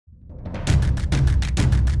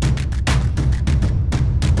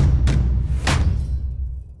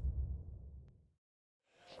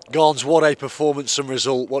Garnes, what a performance and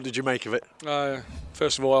result. What did you make of it?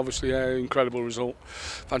 First of all, obviously, an incredible result.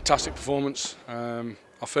 Fantastic performance. Our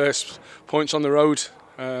first points on the road.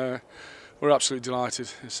 We're absolutely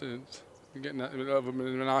delighted. It's getting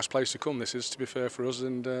a nice place to come, this is, to be fair for us.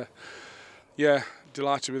 And yeah,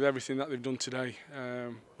 delighted with everything that they've done today.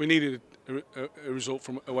 We needed a result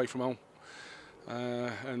away from home.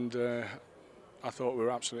 And I thought we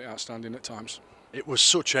were absolutely outstanding at times. It was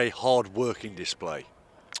such a hard-working display.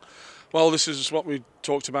 Well, this is what we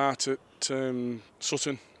talked about at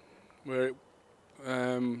Sutton, where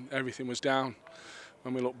everything was down.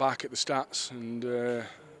 When we look back at the stats, and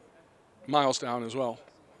miles down as well.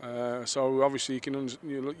 So obviously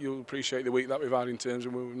you'll appreciate the week that we've had in terms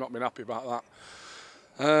of we've not been happy about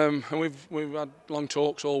that. And we've had long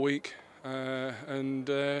talks all week, and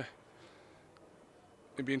it'd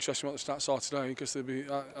be interesting what the stats are today, because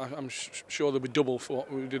I'm sure they'll be double for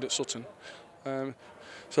what we did at Sutton.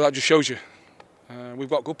 So that just shows you we've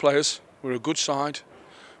got good players, we're a good side,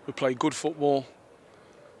 we play good football,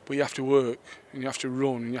 but you have to work and you have to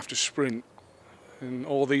run and you have to sprint and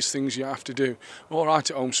all these things you have to do. All right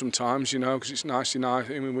at home sometimes, you know, because it's nice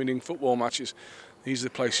in winning football matches. These are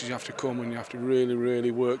the places you have to come and you have to really,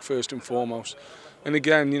 really work first and foremost. And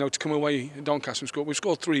again, you know, to come away at Doncaster and score, we've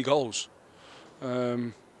scored 3 goals.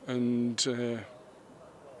 It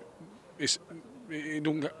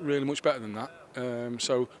don't get really much better than that.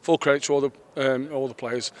 So full credit to all the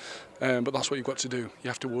players, but that's what you've got to do. You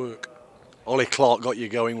have to work. Ollie Clark got you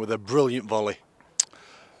going with a brilliant volley.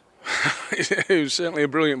 It was certainly a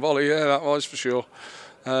brilliant volley, yeah, that was for sure.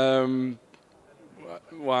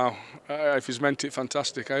 Wow, if he's meant it,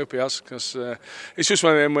 fantastic. I hope he has, because it's just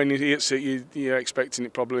one of them when he hits it, you're expecting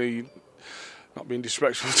it probably. Not being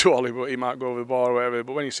disrespectful to Ollie, but he might go over the bar or whatever.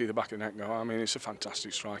 But when you see the back of the net go, I mean, it's a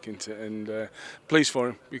fantastic strike, isn't it? And pleased for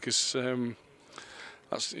him, because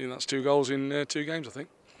that's 2 goals in 2 games, I think.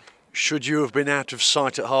 Should you have been out of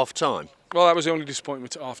sight at half-time? Well, that was the only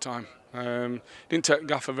disappointment at half-time. Didn't take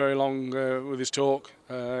Gaffer very long with his talk.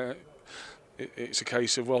 It's a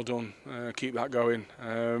case of well done, keep that going.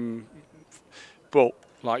 But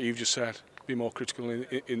like you've just said, be more critical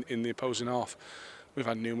in the opposing half. We've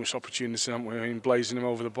had numerous opportunities, haven't we? In blazing him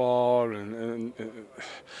over the bar, and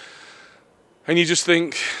you just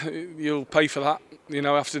think you'll pay for that. You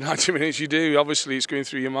know, after 90 minutes, you do. Obviously, it's going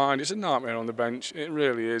through your mind. It's a nightmare on the bench. It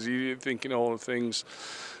really is. You're thinking all the things,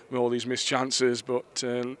 with all these missed chances. But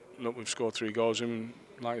look, we've scored 3 goals, and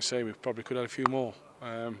like I say, we probably could have had a few more.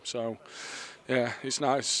 So, yeah, it's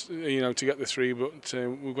nice, you know, to get the 3, but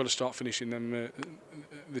we've got to start finishing them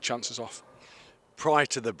the chances off. Prior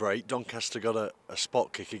to the break, Doncaster got a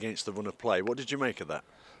spot kick against the run of play. What did you make of that?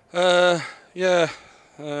 Yeah,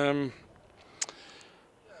 I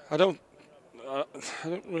don't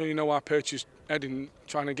really know why Perch is heading,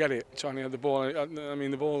 trying to get it, trying to have the ball. I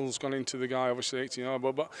mean, the ball's gone into the guy, obviously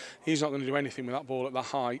 18-yard, but he's not going to do anything with that ball at that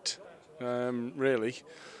height, really.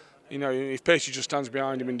 You know, if Perch just stands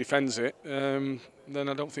behind him and defends it, then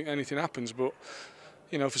I don't think anything happens. But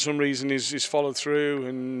you know, for some reason, he's followed through,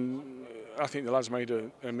 and I think the lad's made a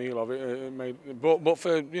meal of it. But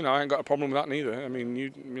for, you know, I ain't got a problem with that neither. I mean,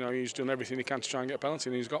 you know, he's done everything he can to try and get a penalty,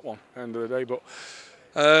 and he's got one at the end of the day. But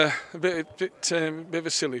a bit of a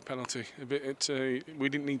silly penalty. We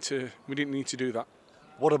didn't need to do that.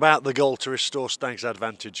 What about the goal to restore Stag's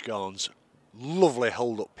advantage, Garnes? Lovely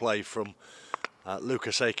hold-up play from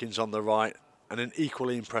Lucas Akins on the right, and an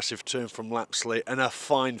equally impressive turn from Lapsley, and a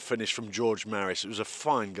fine finish from George Maris. It was a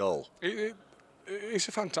fine goal. It's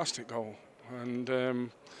a fantastic goal,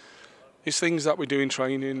 and it's things that we do in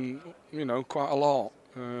training, you know, quite a lot.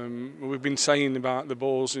 We've been saying about the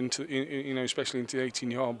balls into, you know, especially into the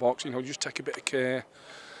 18-yard box. You know, just take a bit of care.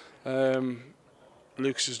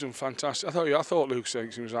 Lucas has done fantastic. I thought Lucas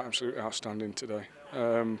Akins was absolutely outstanding today.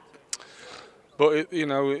 But you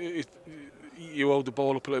know, you hold the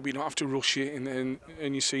ball up a little bit. You don't have to rush it,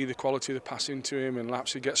 and you see the quality of the pass into him, and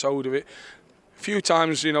Lapsley gets hold of it. A few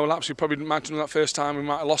times, you know, Lapsley probably might have done that first time, we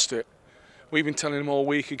might have lost it. We've been telling him all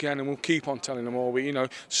week again, and we'll keep on telling him all week, you know,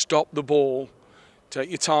 stop the ball, take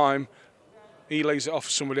your time. He lays it off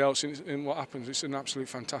for somebody else, and what happens? It's an absolute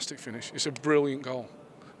fantastic finish. It's a brilliant goal.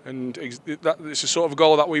 And it's the sort of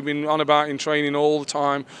goal that we've been on about in training all the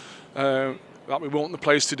time, that we want the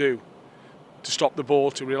players to do, to stop the ball,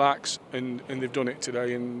 to relax, and they've done it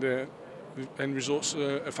today, and the end result's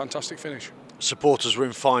a fantastic finish. Supporters were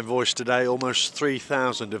in fine voice today, almost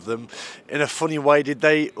 3,000 of them. In a funny way, did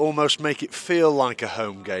they almost make it feel like a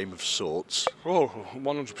home game of sorts? Oh,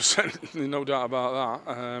 100%, no doubt about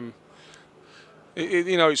that.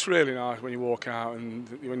 You know, it's really nice when you walk out and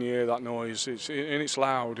when you hear that noise. It's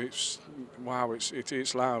loud. It's wow.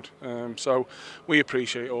 It's loud. So we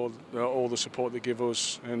appreciate all the support they give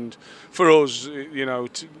us, and for us, you know,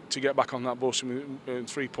 to get back on that bus and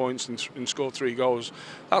 3 points and score 3 goals,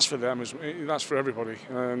 that's for them. That's for everybody.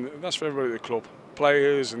 That's for everybody at the club,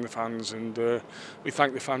 players and the fans. And we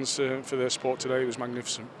thank the fans for their support today. It was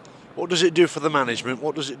magnificent. What does it do for the management?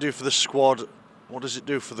 What does it do for the squad? What does it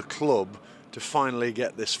do for the club to finally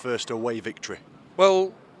get this first away victory?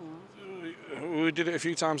 Well, we did it a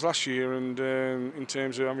few times last year, and in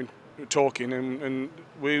terms of talking, and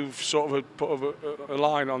we've sort of put a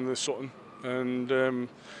line on the Sutton and them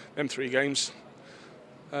 3 games.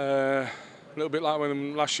 A little bit like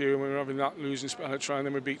when last year when we were having that losing spell at Tranmere, and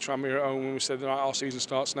then we beat Tranmere at home, and we said, right, our season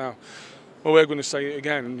starts now. Well, we're going to say it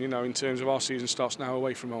again, you know, in terms of our season starts now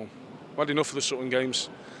away from home. We've had enough of the Sutton games.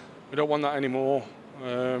 We don't want that anymore.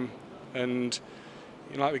 And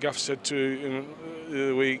you know, like the gaffer said to the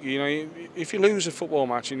other week, you know, if you lose a football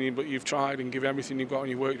match but you've tried and give everything you've got and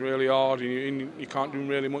you worked really hard and you can't do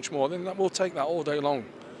really much more, then we'll take that all day long.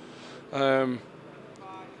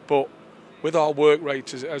 But with our work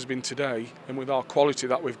rate as it has been today and with our quality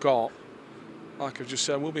that we've got, like I've just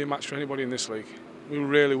said, we'll be a match for anybody in this league. We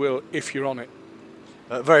really will if you're on it.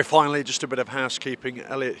 Very finally, just a bit of housekeeping.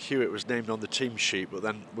 Elliot Hewitt was named on the team sheet, but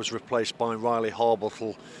then was replaced by Riley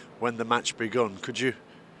Harbottle when the match begun. Could you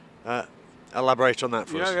elaborate on that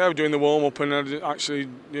for us? Yeah, we're doing the warm-up, and actually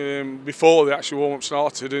before the actual warm-up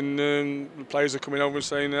started, and the players are coming over and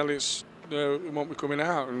saying Elliot's won't be coming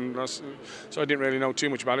out, and so I didn't really know too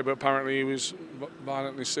much about it. But apparently he was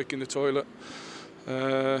violently sick in the toilet,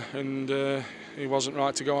 and he wasn't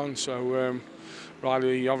right to go on. So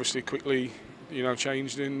Riley obviously quickly, you know,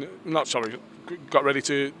 changed got ready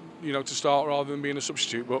to, you know, to start rather than being a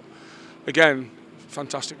substitute. But again,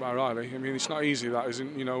 fantastic by Riley. I mean, it's not easy, that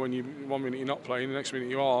isn't, you know, when you 1 minute you're not playing, the next minute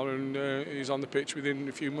you are, and he's on the pitch within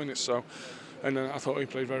a few minutes. So, and I thought he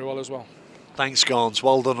played very well as well. Thanks, Garns.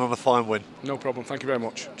 Well done on a fine win. No problem. Thank you very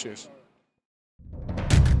much. Cheers.